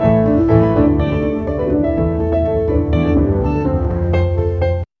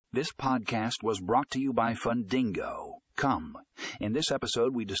This podcast was brought to you by Fundingo. Come. In this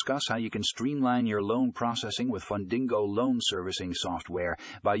episode, we discuss how you can streamline your loan processing with Fundingo loan servicing software.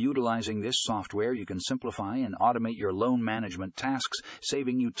 By utilizing this software, you can simplify and automate your loan management tasks,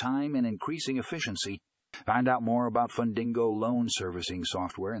 saving you time and increasing efficiency. Find out more about Fundingo loan servicing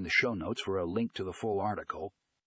software in the show notes for a link to the full article.